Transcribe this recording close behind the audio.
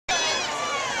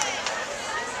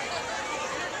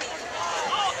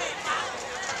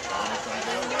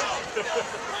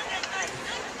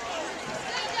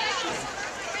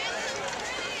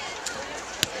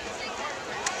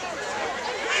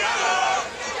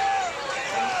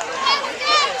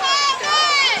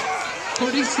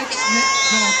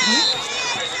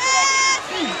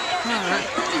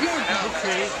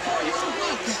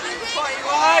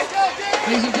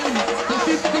Ladies and gentlemen, the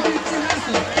 50-50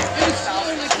 raffle is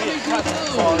slowly coming to a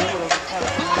close.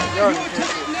 Your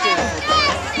ticket now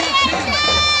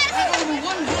at over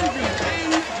 $120.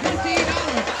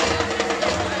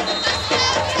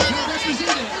 Your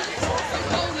representative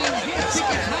holding his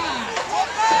tickets high.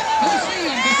 Go see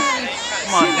him before it's...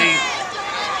 Come on, Dave.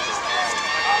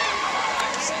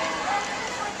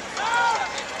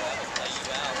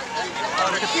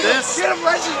 Look at this. Get him,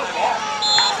 Reginald.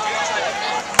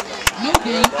 No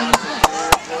game on the clock.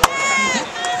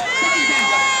 Second down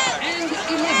and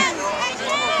 11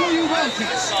 for your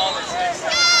Wildcats. All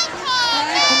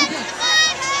right, from the deck.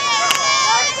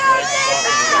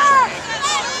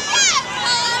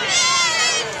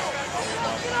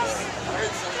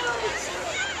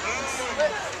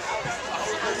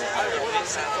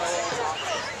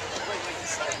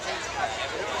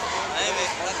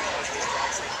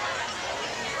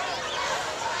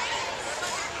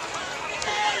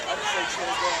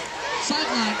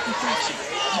 Sideline infraction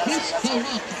against the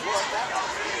Wildcats.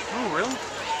 Oh, really?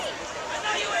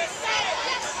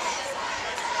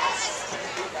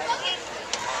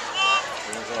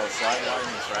 There's a sideline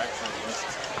infraction against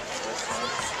West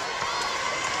Johnston.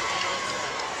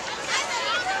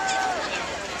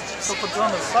 So if it's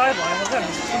on the sideline, what's that?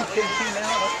 It's 2:15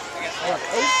 now? Or a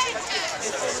coach?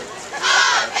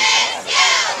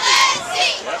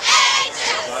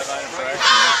 Sideline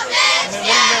infraction against West Johnston. I mean,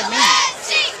 what does that mean?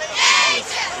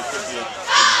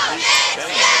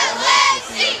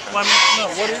 Well, I mean, no,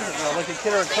 what is it though? Like a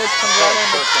kid or a coach comes out and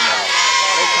they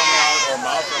come out or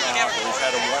mouthing off, or he's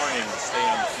had a warning to stay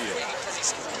on the field.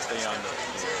 Stay on the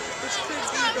area.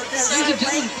 Ladies and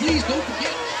gentlemen, please don't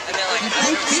forget. I mean, like, I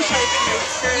just wanted to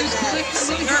make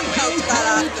sure that your coach got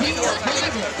off the field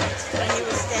when he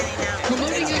was standing out.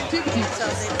 Promoting activities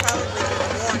So they probably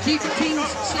didn't to warn keep him. teams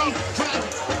safe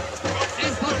traveling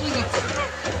and buckling up.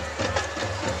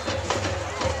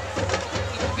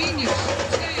 Convenience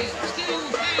stand still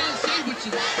has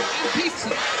sandwiches and pizza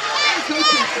and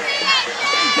cocoa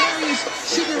and various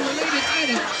sugar-related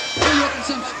items for your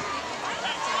consumption.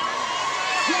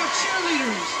 Your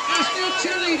cheerleaders are still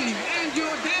cheerleading and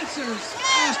your dancers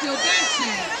are still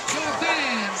dancing. Your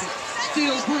band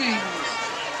still brings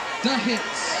the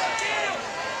hits.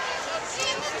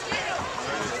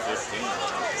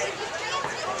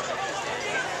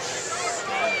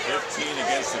 15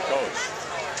 against the coach.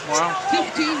 wow.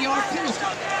 15-yard penalty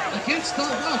against the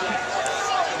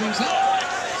Wildcats. Brings up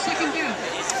second down.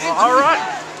 Well, all right.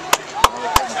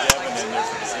 Devin in there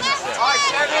for the intercept.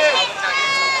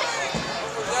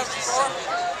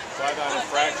 Sideline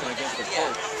infraction against the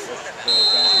coach. The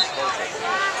Johnson's coach.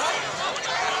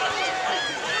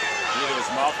 Either was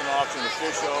mouthing off to an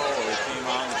official or he came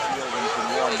on the field and he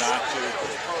warned not to.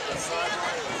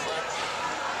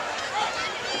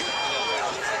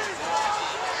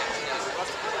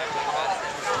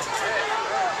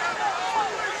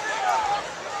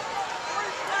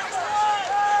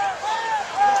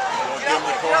 Give him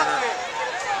the corner.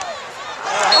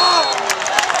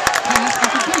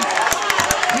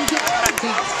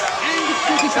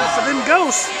 Justin in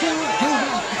ghost.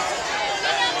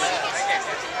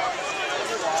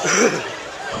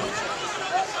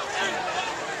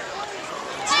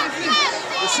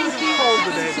 This is cold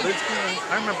today, but it's been,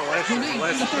 I remember last few days,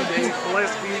 the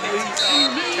last few weeks,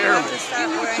 terrible.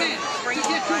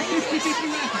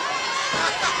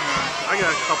 I got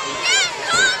a couple.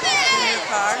 In your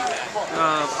car?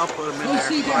 I'll put them in there.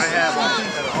 I have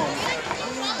them at home.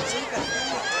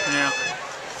 Yeah.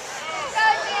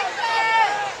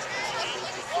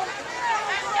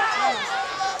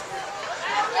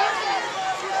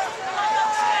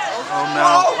 Oh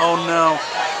no, oh no.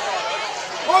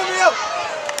 Warm me up!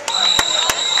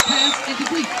 Pass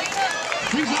incomplete.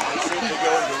 Brings up first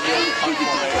down.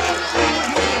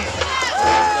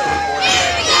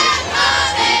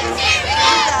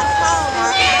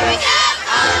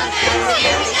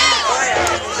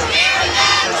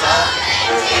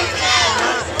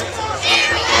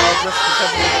 Just because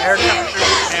of the air temperature,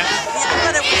 yeah. Yeah,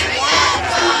 but it was warmer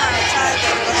outside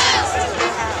than it was in the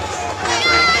house.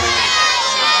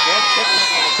 Can't kick him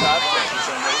from the top for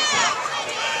some reason.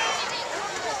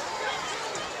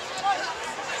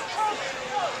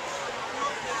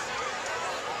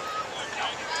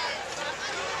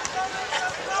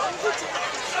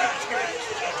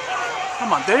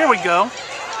 Come on, there we go.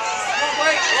 Wait,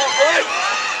 All right.